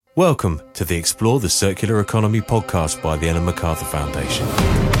Welcome to the Explore the Circular Economy podcast by the Ellen MacArthur Foundation.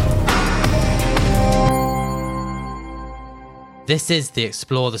 This is the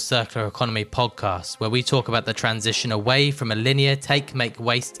Explore the Circular Economy podcast, where we talk about the transition away from a linear take, make,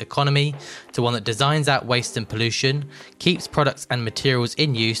 waste economy to one that designs out waste and pollution, keeps products and materials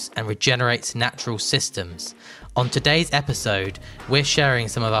in use, and regenerates natural systems. On today's episode, we're sharing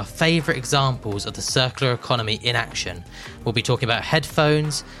some of our favourite examples of the circular economy in action. We'll be talking about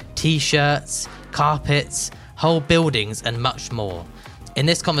headphones, t-shirts, carpets, whole buildings, and much more. In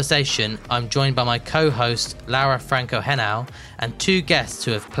this conversation, I'm joined by my co-host, Laura Franco-Henao, and two guests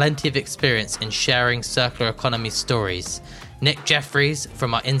who have plenty of experience in sharing circular economy stories. Nick Jeffries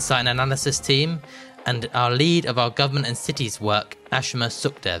from our Insight and Analysis team, and our lead of our government and cities work, Ashima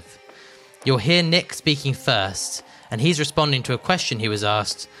Sukhdev. You'll hear Nick speaking first, and he's responding to a question he was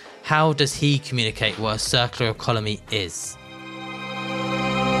asked: how does he communicate what a circular economy is?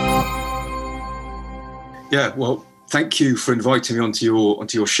 Yeah, well, thank you for inviting me onto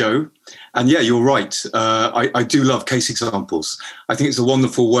your show. And yeah, you're right. I do love case examples. I think it's a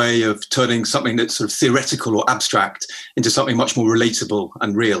wonderful way of turning something that's sort of theoretical or abstract into something much more relatable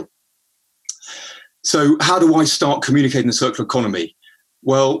and real. So how do I start communicating the circular economy?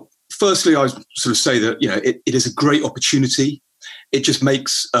 Well, firstly, I sort of say that, it is a great opportunity. It just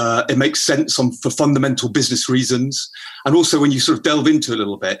makes sense for fundamental business reasons. And also when you sort of delve into it a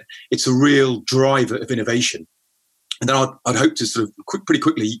little bit, it's a real driver of innovation. And then I'd hope to sort of pretty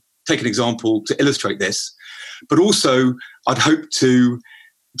quickly take an example to illustrate this. But also I'd hope to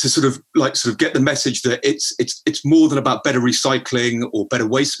sort of get the message that it's more than about better recycling or better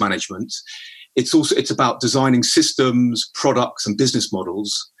waste management. It's about designing systems, products, and business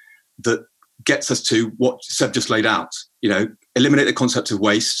models that gets us to what Seb just laid out. Eliminate the concept of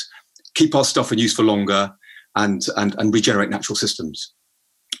waste, keep our stuff in use for longer, and regenerate natural systems.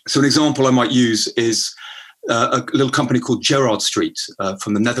 So an example I might use is a little company called Gerard Street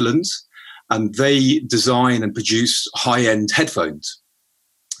from the Netherlands, and they design and produce high-end headphones.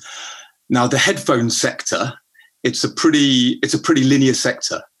 Now, the headphone sector, it's a pretty linear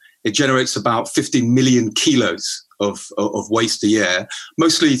sector. It generates about 15 million kilos of waste a year,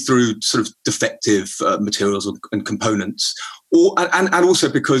 mostly through sort of defective materials and components, and also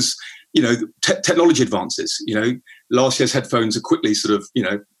because technology advances. Last year's headphones are quickly sort of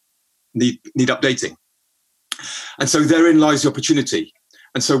need updating, and so therein lies the opportunity.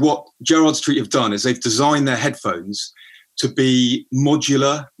 And so what Gerard Street have done is they've designed their headphones to be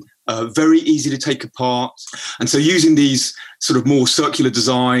modular, very easy to take apart. And so using these sort of more circular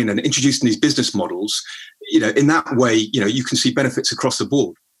design and introducing these business models, in that way, you can see benefits across the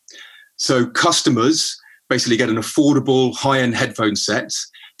board. So customers basically get an affordable high-end headphone set.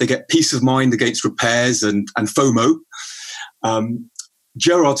 They get peace of mind against repairs and FOMO.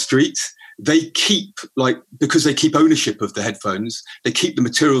 Gerard Street, they keep, because they keep ownership of the headphones, they keep the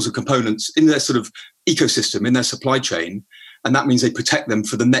materials and components in their sort of ecosystem, in their supply chain. And that means they protect them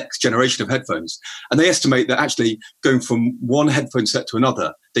for the next generation of headphones. And they estimate that actually going from one headphone set to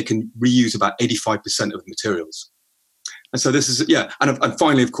another, they can reuse about 85% of the materials. And so this is, and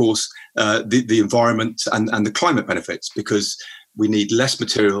finally, of course, the environment and the climate benefits, because we need less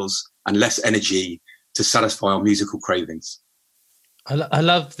materials and less energy to satisfy our musical cravings. I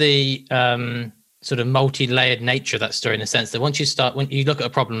love the sort of multi-layered nature of that story, in the sense that when you look at a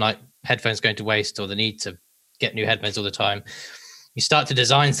problem like headphones going to waste, or the need to get new headphones all the time, you start to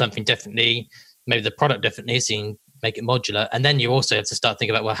design something differently, maybe the product differently, so you can make it modular. And then you also have to start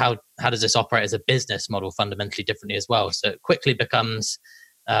thinking about, well, how does this operate as a business model fundamentally differently as well? So it quickly becomes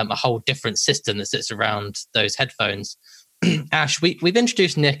a whole different system that sits around those headphones. Ash, we've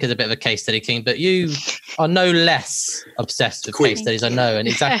introduced Nick as a bit of a case study king, but you are no less obsessed with case studies, I know. And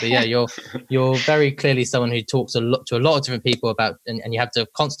exactly, you're very clearly someone who talks to a lot of different people about, and you have to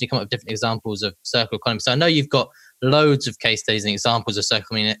constantly come up with different examples of circular economy. So I know you've got loads of case studies and examples of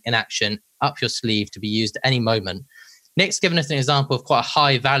circular economy in action up your sleeve to be used at any moment. Nick's given us an example of quite a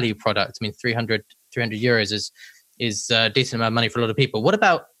high value product. I mean, 300 euros is a decent amount of money for a lot of people. What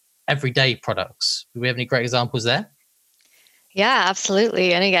about everyday products? Do we have any great examples there? Yeah,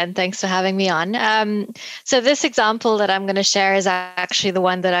 absolutely. And again, thanks for having me on. So this example that I'm going to share is actually the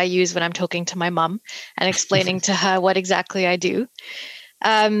one that I use when I'm talking to my mum and explaining to her what exactly I do.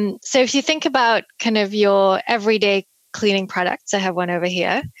 So if you think about kind of your everyday cleaning products, I have one over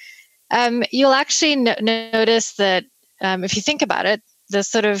here, you'll actually notice that if you think about it, the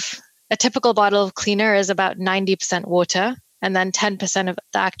sort of a typical bottle of cleaner is about 90% water and then 10% of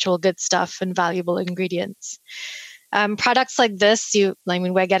the actual good stuff and valuable ingredients. Products like this,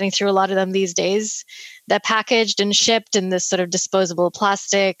 we're getting through a lot of them these days. They're packaged and shipped in this sort of disposable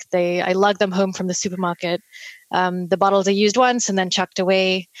plastic. I lug them home from the supermarket. The bottles are used once and then chucked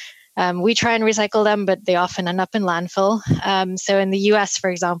away. We try and recycle them, but they often end up in landfill. So in the US, for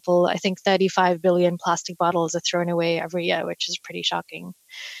example, I think 35 billion plastic bottles are thrown away every year, which is pretty shocking.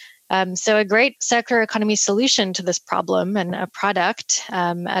 So a great circular economy solution to this problem and a product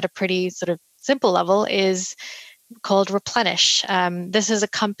at a pretty sort of simple level is called Replenish. This is a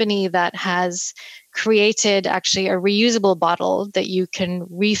company that has created actually a reusable bottle that you can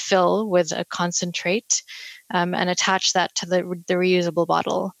refill with a concentrate and attach that to the reusable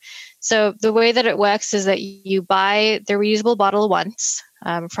bottle. So the way that it works is that you buy the reusable bottle once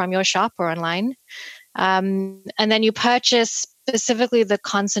from your shop or online, and then you purchase specifically the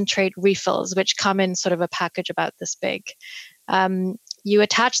concentrate refills, which come in sort of a package about this big. You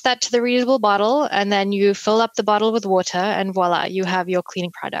attach that to the reusable bottle, and then you fill up the bottle with water, and voila, you have your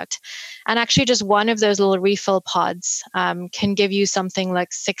cleaning product. And actually, just one of those little refill pods can give you something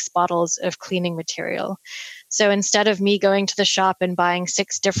like 6 bottles of cleaning material. So instead of me going to the shop and buying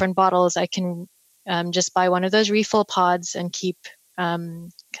 6 different bottles, I can just buy one of those refill pods and keep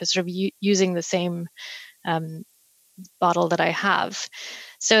using the same bottle that I have.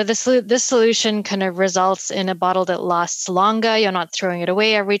 So this solution kind of results in a bottle that lasts longer. You're not throwing it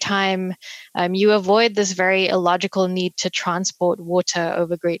away every time. You avoid this very illogical need to transport water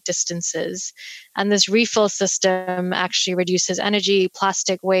over great distances. And this refill system actually reduces energy,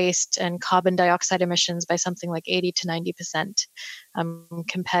 plastic waste, and carbon dioxide emissions by something like 80 to 90%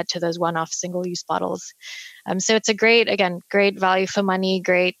 compared to those one-off single-use bottles. So it's a great value for money,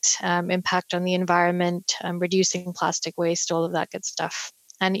 great impact on the environment, reducing plastic waste, all of that good stuff,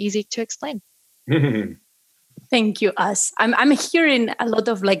 and easy to explain. Thank you, Us. I'm hearing a lot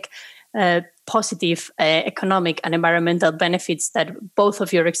of positive economic and environmental benefits that both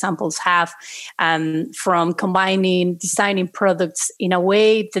of your examples have, from designing products in a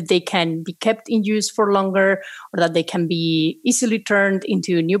way that they can be kept in use for longer, or that they can be easily turned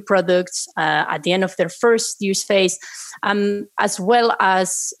into new products at the end of their first use phase, as well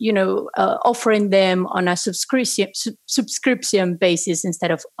as offering them on a subscription basis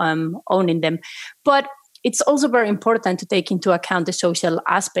instead of owning them. But it's also very important to take into account the social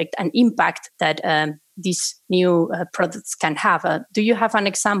aspect and impact that these new products can have. Do you have an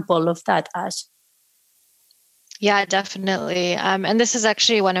example of that, Ash? Yeah, definitely. And this is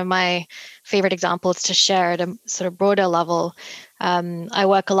actually one of my favorite examples to share at a sort of broader level. I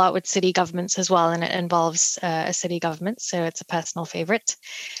work a lot with city governments as well, and it involves a city government, so it's a personal favorite.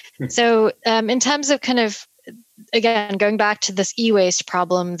 So in terms of again, going back to this e-waste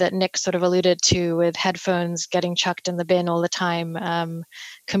problem that Nick sort of alluded to, with headphones getting chucked in the bin all the time,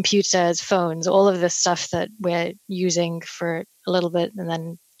 computers, phones, all of this stuff that we're using for a little bit and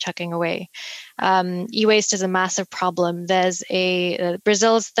then chucking away. E-waste is a massive problem. There's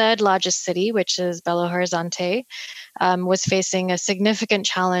Brazil's third largest city, which is Belo Horizonte, was facing a significant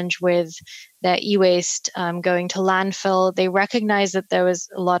challenge with their e-waste going to landfill. They recognized that there was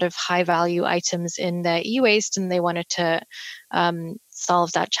a lot of high value items in their e-waste, and they wanted to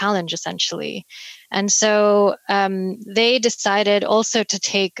solve that challenge essentially. And so they decided also to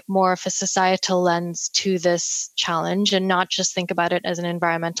take more of a societal lens to this challenge and not just think about it as an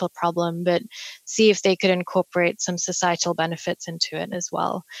environmental problem, but see if they could incorporate some societal benefits into it as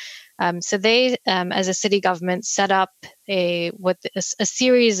well. So they, as a city government, set up a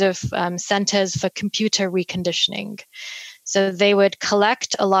series of centers for computer reconditioning. So they would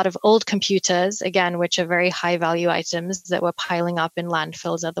collect a lot of old computers, again, which are very high value items that were piling up in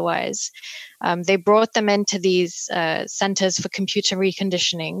landfills otherwise. They brought them into these centers for computer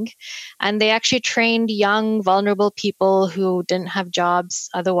reconditioning, and they actually trained young, vulnerable people who didn't have jobs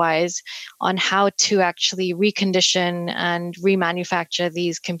otherwise on how to actually recondition and remanufacture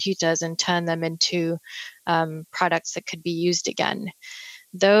these computers and turn them into products that could be used again.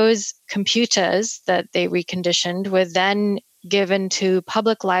 Those computers that they reconditioned were then given to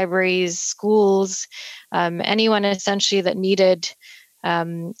public libraries, schools, anyone essentially that needed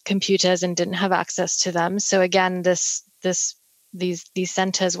computers and didn't have access to them. So again, these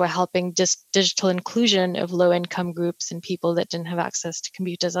centers were helping just digital inclusion of low-income groups and people that didn't have access to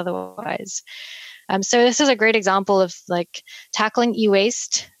computers otherwise. So this is a great example of tackling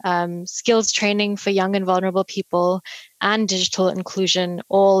e-waste, skills training for young and vulnerable people, and digital inclusion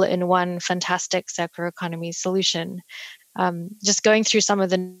all in one fantastic circular economy solution. Just going through some of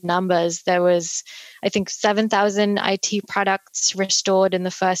the numbers, there was, I think, 7,000 IT products restored in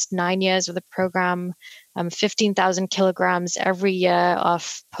the first 9 years of the program, 15,000 kilograms every year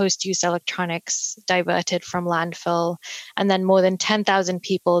of post-use electronics diverted from landfill, and then more than 10,000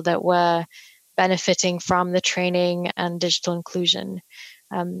 people that were benefiting from the training and digital inclusion.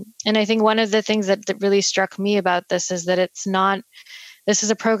 And I think one of the things that really struck me about this is that this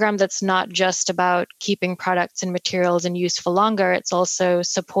is a program that's not just about keeping products and materials in use for longer. It's also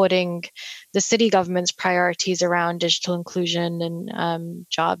supporting the city government's priorities around digital inclusion and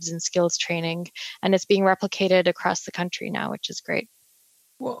jobs and skills training. And it's being replicated across the country now, which is great.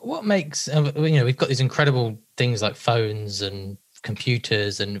 What makes, we've got these incredible things like phones and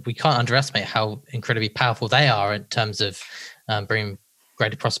computers, and we can't underestimate how incredibly powerful they are in terms of bringing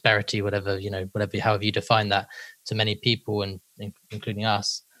greater prosperity, however you define that, to many people, and including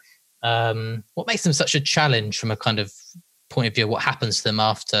us. What makes them such a challenge from a kind of point of view of what happens to them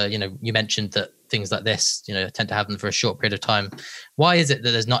after, you mentioned that things like this, tend to happen for a short period of time. Why is it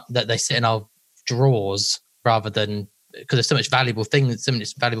that they sit in our drawers rather than, because there's so much valuable things, so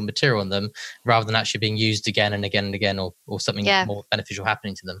much valuable material on them, rather than actually being used again and again and again, or something more beneficial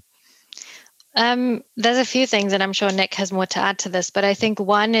happening to them? There's a few things, and I'm sure Nick has more to add to this, but I think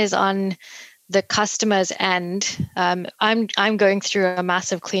one is on the customer's end. I'm going through a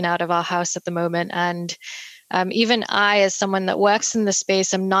massive clean out of our house at the moment, and even I, as someone that works in the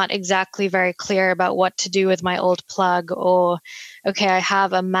space, am not exactly very clear about what to do with my old plug, or, okay, I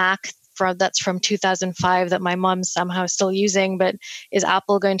have a Mac that's from 2005 that my mom's somehow still using, but is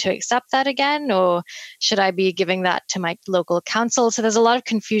Apple going to accept that again, or should I be giving that to my local council? So there's a lot of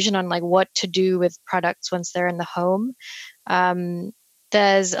confusion on like what to do with products once they're in the home.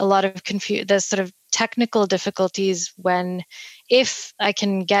 There's a lot of there's sort of technical difficulties if I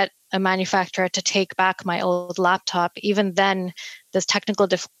can get a manufacturer to take back my old laptop, even then there's technical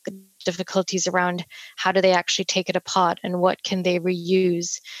difficulties around how do they actually take it apart and what can they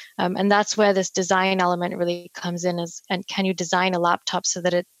reuse. And that's where this design element really comes in, and can you design a laptop so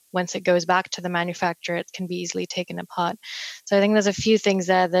that once it goes back to the manufacturer, it can be easily taken apart. So I think there's a few things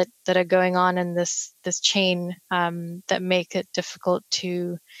there that are going on in this chain that make it difficult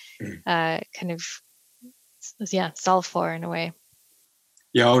to solve for in a way.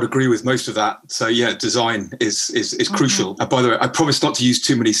 Yeah, I would agree with most of that. So yeah, design is crucial. And by the way, I promised not to use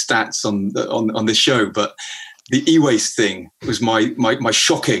too many stats on this show, but the e-waste thing was my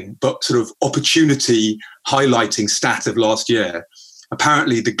shocking but sort of opportunity highlighting stat of last year.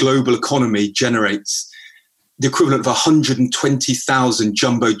 Apparently, the global economy generates the equivalent of 120,000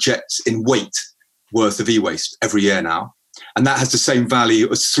 jumbo jets in weight worth of e-waste every year now. And that has the same value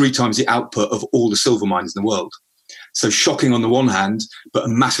as 3 times the output of all the silver mines in the world. So shocking on the one hand, but a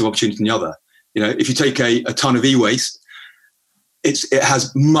massive opportunity on the other. If you take a ton of e-waste, it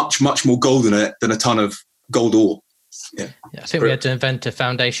has much, much more gold in it than a ton of gold ore. Yeah, I think we had to invent a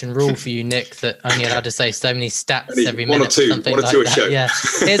foundation rule for you, Nick, that only allowed to say so many stats every minute. One or two a show. Yeah,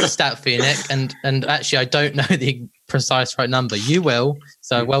 here's a stat for you, Nick, and actually I don't know the precise right number. You will,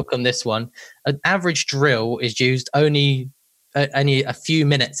 so I welcome this one. An average drill is used only a few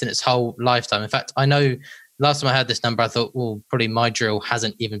minutes in its whole lifetime. In fact, I know last time I heard this number, I thought, well, probably my drill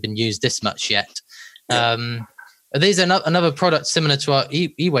hasn't even been used this much yet. Are these another product similar to our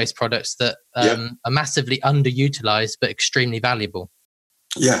e-waste products that are massively underutilized but extremely valuable?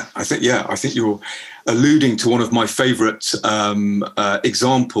 Yeah, I think you're alluding to one of my favorite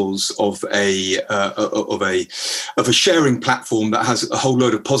examples of a sharing platform that has a whole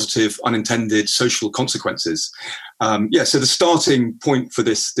load of positive unintended social consequences. So the starting point for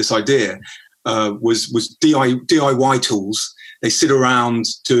this idea was DIY tools. They sit around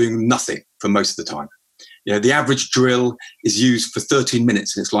doing nothing for most of the time. The average drill is used for 13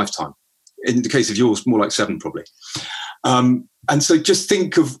 minutes in its lifetime. In the case of yours, more like 7 probably. And so just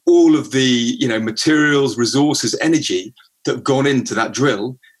think of all of the materials, resources, energy that have gone into that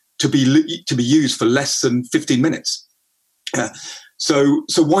drill to be used for less than 15 minutes. So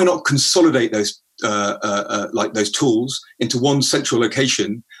why not consolidate those those tools into one central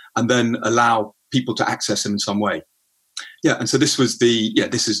location and then allow people to access them in some way? Yeah, and so this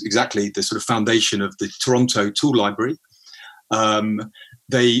is exactly the sort of foundation of the Toronto Tool Library.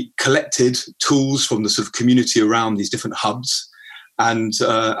 They collected tools from the sort of community around these different hubs, and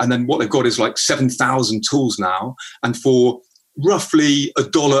then what they've got is like 7,000 tools now, and for roughly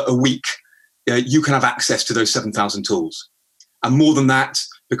 $1 a week, you can have access to those 7,000 tools, and more than that,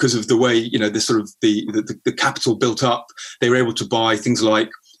 because of the way the capital built up, they were able to buy things like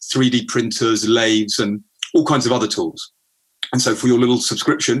 3D printers, lathes, and all kinds of other tools. And so for your little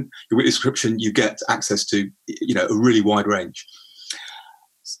subscription, your weekly subscription, you get access to, a really wide range.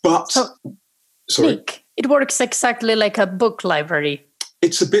 But, sorry. Nick, it works exactly like a book library.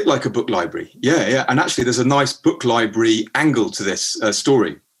 It's a bit like a book library. Yeah. And actually, there's a nice book library angle to this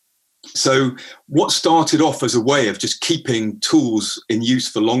story. So what started off as a way of just keeping tools in use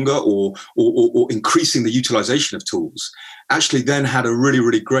for longer or increasing the utilization of tools actually then had a really,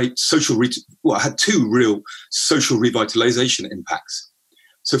 really great had two real social revitalization impacts.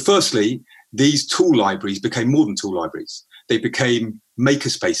 So firstly, these tool libraries became more than tool libraries. They became maker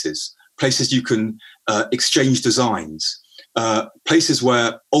spaces, places you can exchange designs, places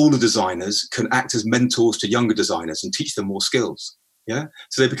where older designers can act as mentors to younger designers and teach them more skills. Yeah,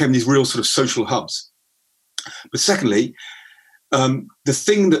 so they became these real sort of social hubs. But secondly, the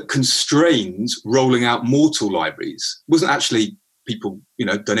thing that constrains rolling out more tool libraries wasn't actually people,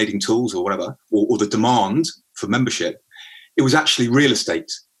 donating tools or whatever, or the demand for membership. It was actually real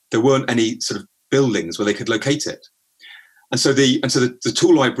estate. There weren't any sort of buildings where they could locate it. And so the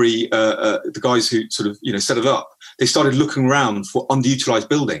tool library, the guys who sort of set it up, they started looking around for underutilized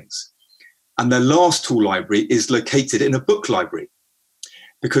buildings, and their last tool library is located in a book library,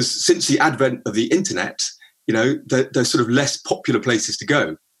 because since the advent of the internet, they're sort of less popular places to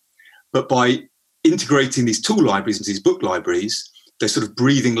go. But by integrating these tool libraries into these book libraries, they're sort of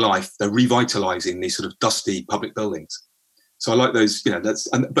breathing life. They're revitalizing these sort of dusty public buildings. So I like those,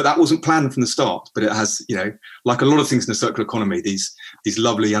 but that wasn't planned from the start, but it has, like a lot of things in the circular economy, these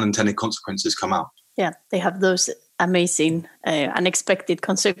lovely unintended consequences come out. Yeah, they have those amazing, unexpected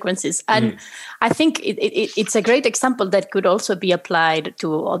consequences. And I think it's a great example that could also be applied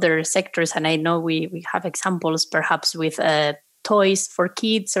to other sectors. And I know we have examples perhaps with toys for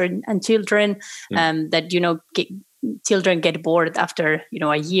kids and children that, children get bored after,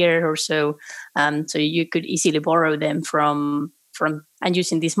 a year or so. So you could easily borrow them from and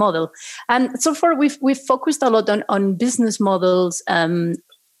using this model. And so far we've focused a lot on business models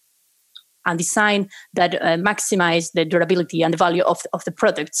and design that maximize the durability and the value of the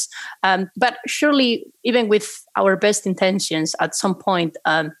products. But surely, even with our best intentions, at some point,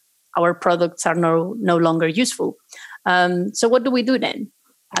 our products are no longer useful. So what do we do then?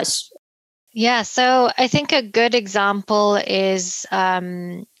 Yeah, so I think a good example is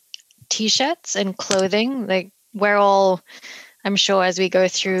T-shirts and clothing. Like we're all, I'm sure, as we go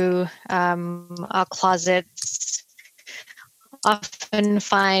through our closets, often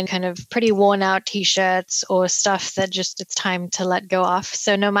find kind of pretty worn out T-shirts or stuff that just it's time to let go of.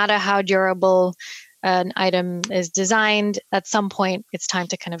 So no matter how durable an item is designed, at some point it's time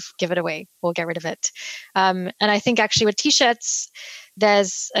to kind of give it away or get rid of it. And I think actually with T-shirts,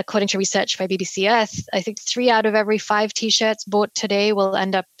 there's, according to research by BBC Earth, I think 3 out of every 5 T-shirts bought today will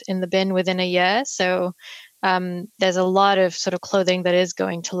end up in the bin within a year. So there's a lot of sort of clothing that is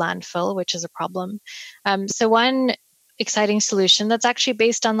going to landfill, which is a problem. So one exciting solution that's actually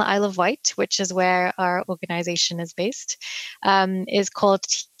based on the Isle of Wight, which is where our organization is based, is called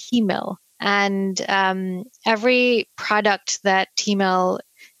T-Mill. And every product that T-Mill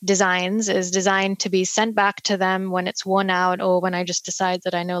designs is designed to be sent back to them when it's worn out or when I just decide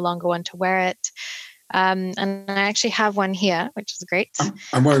that I no longer want to wear it. And I actually have one here, which is great.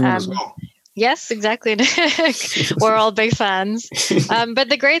 I'm wearing one as well. Yes, exactly. We're all big fans. But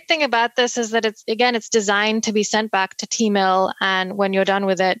the great thing about this is that it's designed to be sent back to T-Mill and when you're done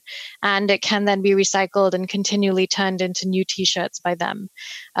with it, and it can then be recycled and continually turned into new T-shirts by them.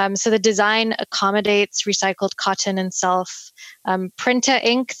 So the design accommodates recycled cotton and self. Printer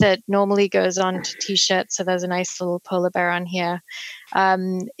ink that normally goes on to T-shirts, so there's a nice little polar bear on here,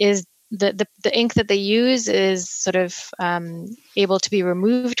 is the ink that they use is sort of able to be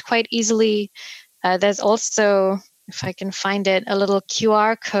removed quite easily. There's also, if I can find it, a little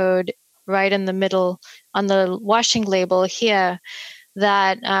QR code right in the middle on the washing label here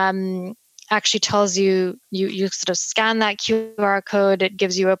that actually tells you sort of scan that QR code. It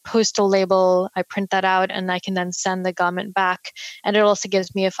gives you a postal label. I print that out and I can then send the garment back. And it also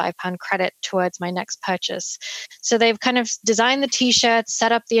gives me a £5 credit towards my next purchase. So they've kind of designed the T-shirts,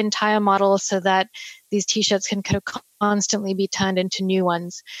 set up the entire model so that these T-shirts can kind of constantly be turned into new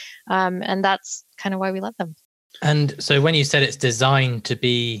ones. And that's kind of why we love them. And so when you said it's designed to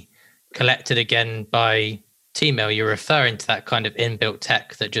be collected again by T-Mill, you're referring to that kind of inbuilt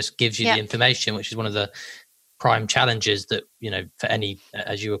tech that just gives you the information, which is one of the prime challenges that, for any,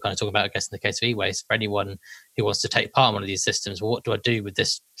 as you were kind of talking about, I guess, in the case of e-waste, for anyone who wants to take part in one of these systems, well, what do I do with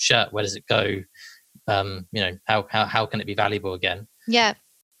this shirt? Where does it go? How can it be valuable again? Yeah.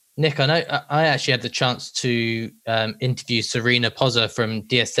 Nick, I know I actually had the chance to interview Serena Pozza from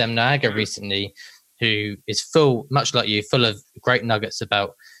DSM Niagara recently, who is much like you, full of great nuggets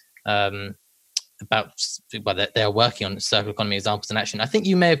about they are working on circular economy examples in action. I think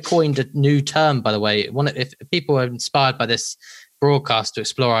you may have coined a new term, by the way. If people are inspired by this broadcast to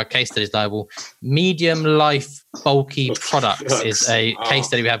explore our case studies liable, medium life bulky products is a case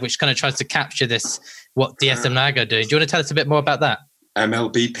study we have, which kind of tries to capture what DSM Niagara are doing. Do you want to tell us a bit more about that?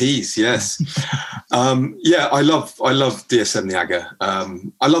 MLBPs, yes. I love DSM Niagara.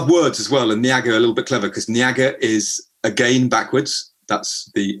 I love words as well, and Niagara a little bit clever because Niagara is again backwards. That's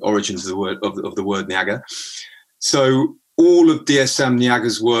the origins of the word of the word Niagara. So all of DSM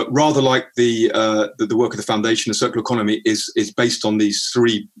Niagara's work, rather like the work of the Foundation of Circular Economy, is based on these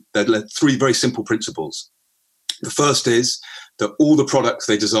three very simple principles. The first is that all the products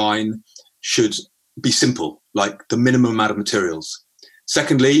they design should be simple, like the minimum amount of materials.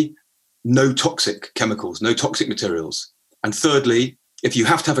 Secondly, no toxic chemicals, no toxic materials. And thirdly, if you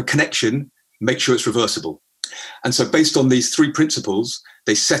have to have a connection, make sure it's reversible. And so based on these three principles,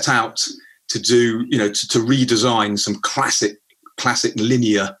 they set out to do, to redesign some classic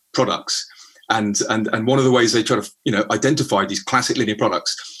linear products. And one of the ways they try to, identify these classic linear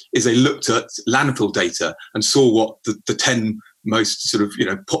products is they looked at landfill data and saw what the 10 most sort of,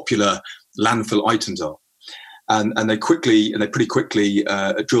 popular landfill items are. And they pretty quickly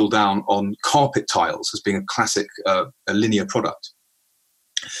drill down on carpet tiles as being a classic a linear product.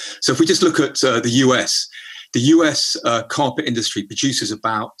 So if we just look at the US carpet industry produces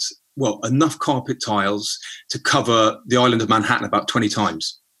enough carpet tiles to cover the island of Manhattan about 20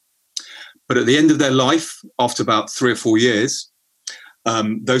 times. But at the end of their life, after about 3 or 4 years,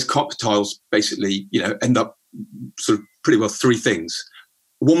 those carpet tiles basically, end up sort of pretty well three things.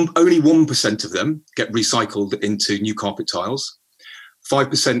 Only 1% of them get recycled into new carpet tiles,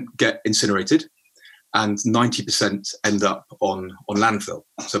 5% get incinerated, and 90% end up on landfill.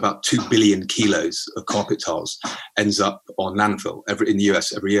 So about 2 billion kilos of carpet tiles ends up on landfill in the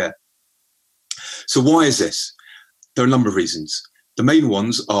US every year. So why is this? There are a number of reasons. The main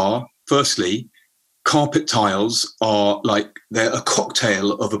ones are, firstly, carpet tiles they're a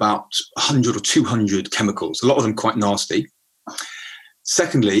cocktail of about 100 or 200 chemicals, a lot of them quite nasty.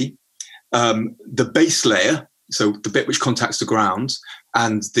 Secondly, the base layer, so the bit which contacts the ground,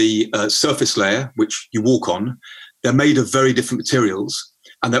 and the surface layer, which you walk on, they're made of very different materials,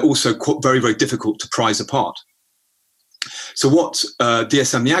 and they're also very, very difficult to prise apart. So what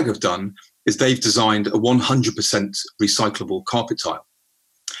DSM Niagara have done is they've designed a 100% recyclable carpet tile.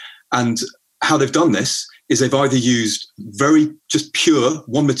 And how they've done this is they've either used just pure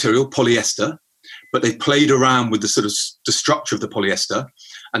one material, polyester, but they played around with the structure of the polyester.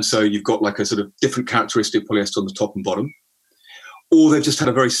 And so you've got like a sort of different characteristic polyester on the top and bottom. Or they've just had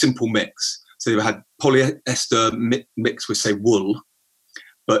a very simple mix. So they've had polyester mixed with, say, wool.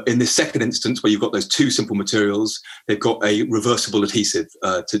 But in this second instance, where you've got those two simple materials, they've got a reversible adhesive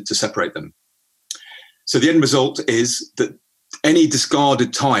to separate them. So the end result is that any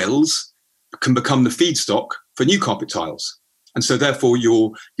discarded tiles can become the feedstock for new carpet tiles. And so therefore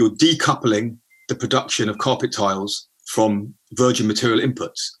you're decoupling the production of carpet tiles from virgin material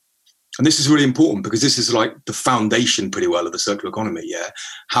inputs. And this is really important because this is like the foundation pretty well of the circular economy. Yeah.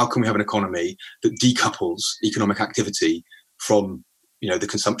 How can we have an economy that decouples economic activity from, the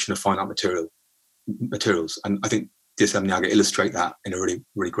consumption of finite materials? And I think DSM Niagara illustrate that in a really,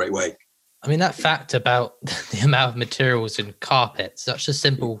 really great way. I mean, that fact about the amount of materials in carpet, such a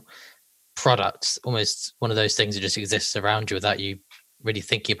simple product, almost one of those things that just exists around you without you really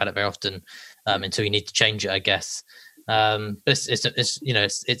thinking about it very often, until you need to change it, I guess. But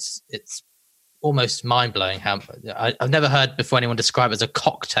it's almost mind-blowing how I've never heard before anyone describe it as a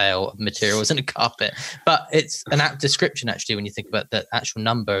cocktail of materials in a carpet, but it's an apt description actually when you think about the actual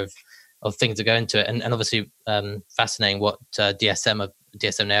number of things that go into it, and obviously fascinating what DSM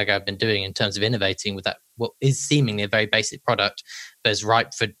Niagara have been doing in terms of innovating with that what is seemingly a very basic product but is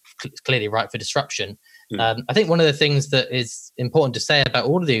clearly ripe for disruption. I think one of the things that is important to say about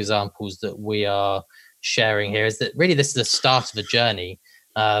all of the examples that we are sharing here is that really this is the start of a journey,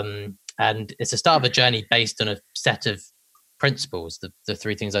 and it's a start of a journey based on a set of principles, the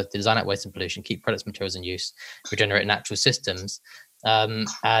three things: design out waste and pollution, keep products, materials in use, regenerate natural systems. And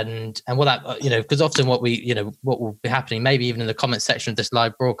what that, because often what will be happening, maybe even in the comment section of this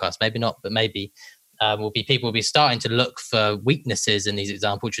live broadcast, maybe not, but maybe people will be starting to look for weaknesses in these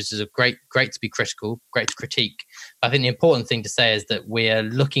examples, which is great to be critical, great to critique. But I think the important thing to say is that we're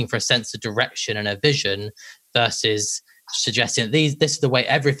looking for a sense of direction and a vision versus suggesting that this is the way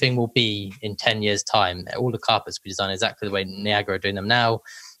everything will be in 10 years' time. All the carpets will be designed exactly the way Niagara are doing them now.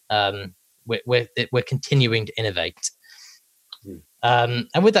 We're continuing to innovate. And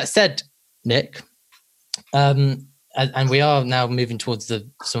with that said, Nick, And we are now moving towards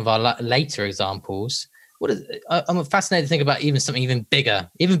some of our later examples. I'm fascinated to think about even something even bigger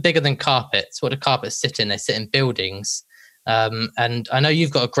than carpets. What do carpets sit in? They sit in buildings. And I know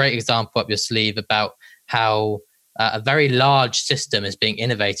you've got a great example up your sleeve about how a very large system is being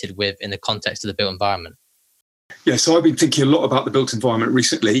innovated with in the context of the built environment. Yeah, so I've been thinking a lot about the built environment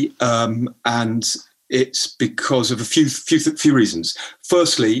recently, and it's because of a few reasons.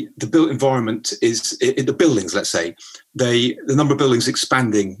 Firstly, the built environment is the buildings. Let's say the number of buildings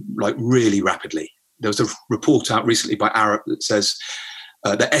expanding like really rapidly. There was a report out recently by Arup that says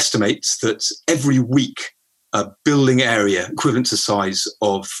that estimates that every week a building area equivalent to the size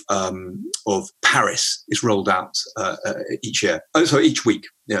of Paris is rolled out each week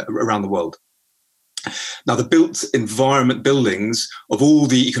around the world. Now, the built environment buildings of all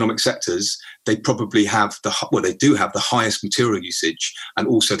the economic sectors, they probably have they do have the highest material usage, and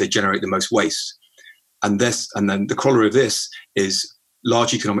also they generate the most waste. And then the corollary of this is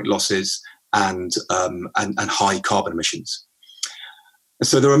large economic losses and high carbon emissions. And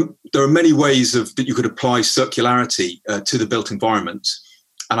so there are many ways that you could apply circularity to the built environment.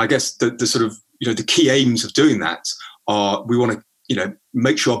 And I guess the sort of the key aims of doing that are we want to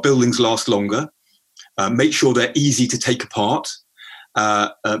make sure our buildings last longer. Make sure they're easy to take apart.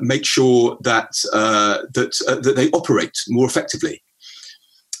 Make sure that they operate more effectively.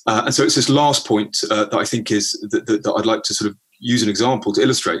 And so it's this last point that I think is that I'd like to sort of use an example to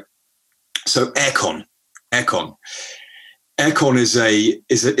illustrate. So aircon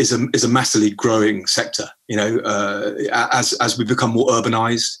is a massively growing sector. As we become more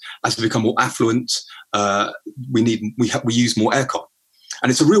urbanized, as we become more affluent, we use more aircon. And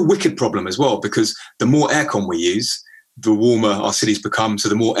it's a real wicked problem as well, because the more aircon we use, the warmer our cities become, so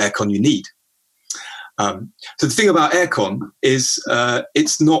the more aircon you need. So the thing about aircon is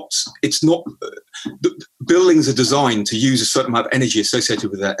buildings are designed to use a certain amount of energy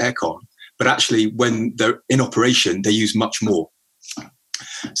associated with their aircon, but actually when they're in operation, they use much more.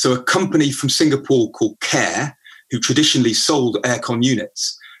 So a company from Singapore called Care, who traditionally sold aircon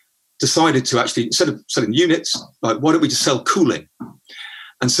units, decided to actually, instead of selling units, like, why don't we just sell cooling?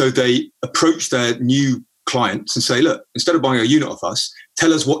 And so they approach their new clients and say, look, instead of buying a unit off us,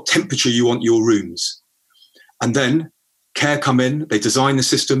 tell us what temperature you want your rooms. And then Care come in, they design the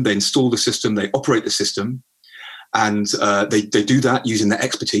system, they install the system, they operate the system. And they do that using their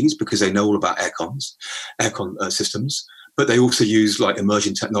expertise because they know all about aircon systems. But they also use like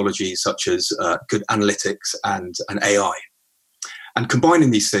emerging technologies such as good analytics and AI. And combining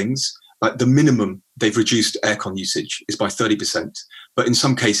these things, like the minimum they've reduced aircon usage is by 30%, but in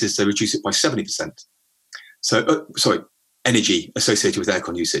some cases they reduce it by 70%. So, energy associated with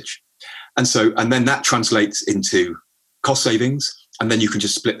aircon usage. And then that translates into cost savings, and then you can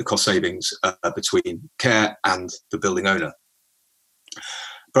just split the cost savings between Care and the building owner.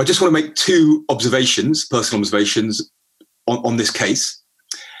 But I just want to make two personal observations on this case.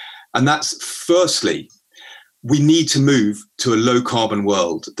 And that's firstly, we need to move to a low carbon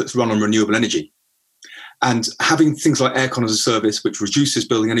world that's run on renewable energy. And having things like aircon as a service, which reduces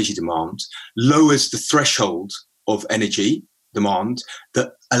building energy demand, lowers the threshold of energy demand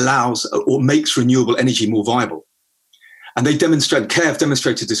that allows or makes renewable energy more viable. And Care have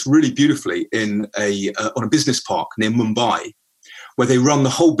demonstrated this really beautifully on a business park near Mumbai, where they run the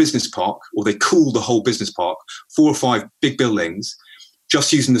whole business park, or they cool the whole business park, 4 or 5 big buildings,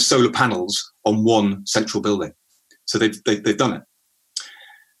 just using the solar panels on one central building. So they've done it.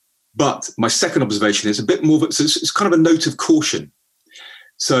 But my second observation is a bit more, it's kind of a note of caution.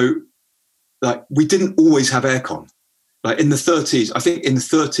 So like we didn't always have aircon. Like in the 30s, I think in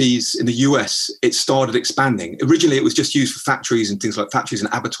the US, it started expanding. Originally, it was just used for factories and things like factories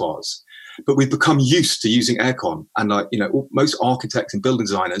and abattoirs. But we've become used to using aircon. And most architects and building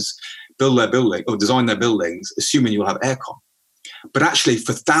designers build their building or design their buildings assuming you'll have aircon. But actually,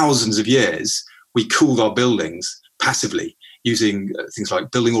 for thousands of years, we cooled our buildings passively using things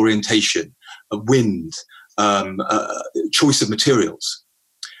like building orientation, wind, choice of materials.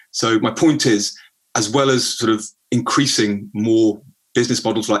 So my point is, as well as sort of increasing more business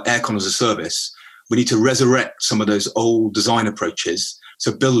models like aircon as a service, we need to resurrect some of those old design approaches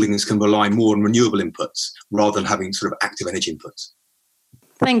so buildings can rely more on renewable inputs rather than having sort of active energy inputs.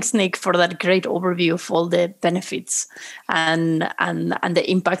 Thanks, Nick, for that great overview of all the benefits and the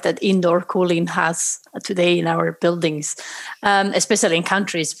impact that indoor cooling has today in our buildings, especially in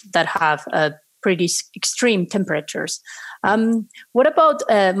countries that have pretty extreme temperatures. What about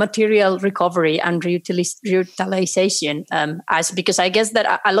material recovery and reutilization? Because I guess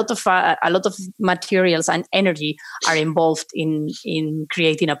that a lot of materials and energy are involved in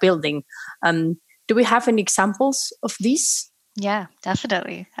creating a building. Do we have any examples of this? Yeah,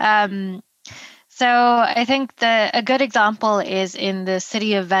 definitely. So I think a good example is in the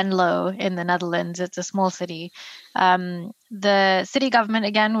city of Venlo in the Netherlands. It's a small city. The city government,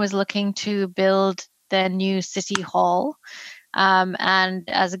 again, was looking to build their new city hall. And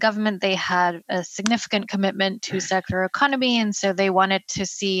as a government, they had a significant commitment to circular economy. And so they wanted to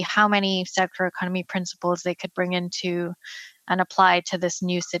see how many circular economy principles they could bring into and apply to this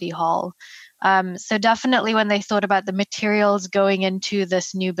new city hall. So definitely when they thought about the materials going into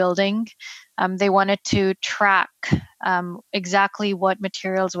this new building, they wanted to track exactly what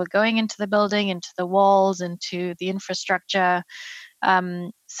materials were going into the building, into the walls, into the infrastructure,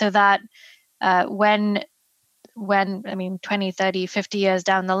 so that when 20, 30, 50 years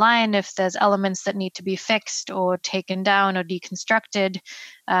down the line, if there's elements that need to be fixed or taken down or deconstructed,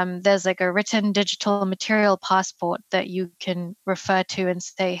 there's like a written digital material passport that you can refer to and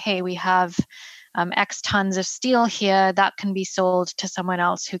say, hey, we have X tons of steel here that can be sold to someone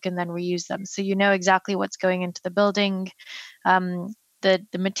else who can then reuse them. So you know exactly what's going into the building. The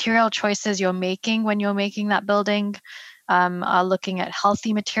material choices you're making when you're making that building are looking at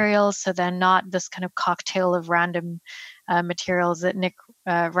healthy materials, so they're not this kind of cocktail of random materials that Nick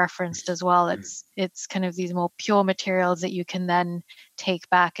referenced as well. It's kind of these more pure materials that you can then take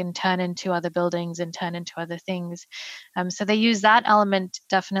back and turn into other buildings and turn into other things. So they use that element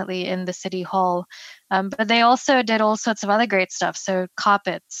definitely in the city hall, but they also did all sorts of other great stuff. So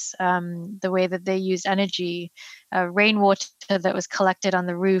carpets, the way that they used energy, rainwater that was collected on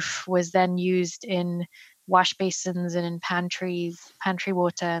the roof was then used in wash basins and in pantry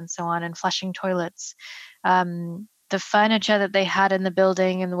water and so on, and flushing toilets. The furniture that they had in the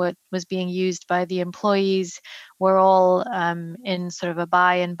building and what was being used by the employees were all in sort of a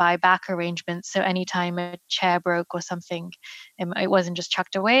buy and buy back arrangement. So anytime a chair broke or something, it wasn't just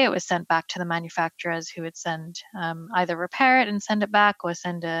chucked away, it was sent back to the manufacturers, who would send either repair it and send it back or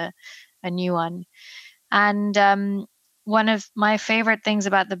send a new one. And one of my favorite things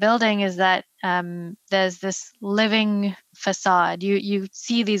about the building is that there's this living facade. You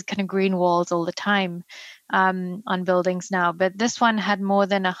see these kind of green walls all the time on buildings now, but this one had more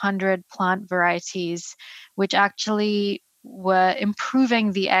than 100 plant varieties, which actually were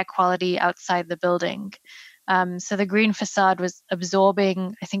improving the air quality outside the building. So the green facade was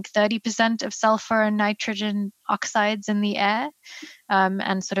absorbing, I think, 30% of sulfur and nitrogen oxides in the air,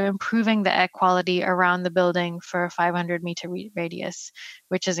 and sort of improving the air quality around the building for a 500-meter radius,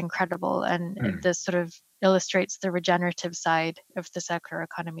 which is incredible. And this sort of illustrates the regenerative side of the circular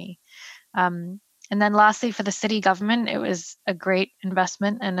economy. And then lastly, for the city government, it was a great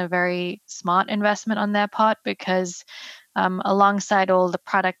investment and a very smart investment on their part, because alongside all the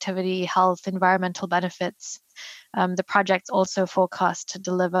productivity, health, environmental benefits, the project's also forecast to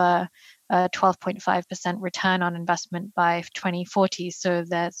deliver a 12.5% return on investment by 2040. So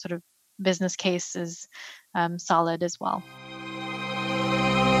their sort of business case is solid as well.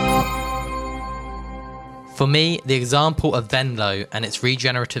 For me, the example of Venlo and its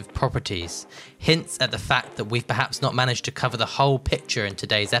regenerative properties hints at the fact that we've perhaps not managed to cover the whole picture in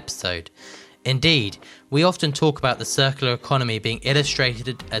today's episode. Indeed, we often talk about the circular economy being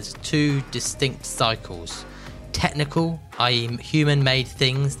illustrated as two distinct cycles. Technical, i.e. human-made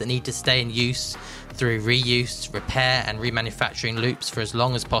things that need to stay in use through reuse, repair and remanufacturing loops for as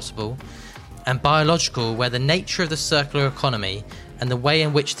long as possible. And biological, where the nature of the circular economy and the way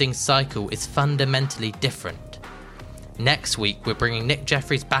in which things cycle is fundamentally different. Next week, we're bringing Nick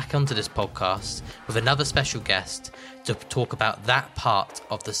Jeffries back onto this podcast with another special guest to talk about that part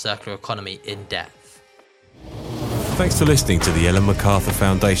of the circular economy in depth. Thanks for listening to the Ellen MacArthur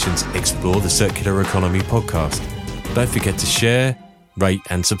Foundation's Explore the Circular Economy podcast. Don't forget to share, rate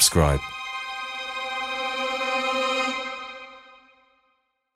and subscribe.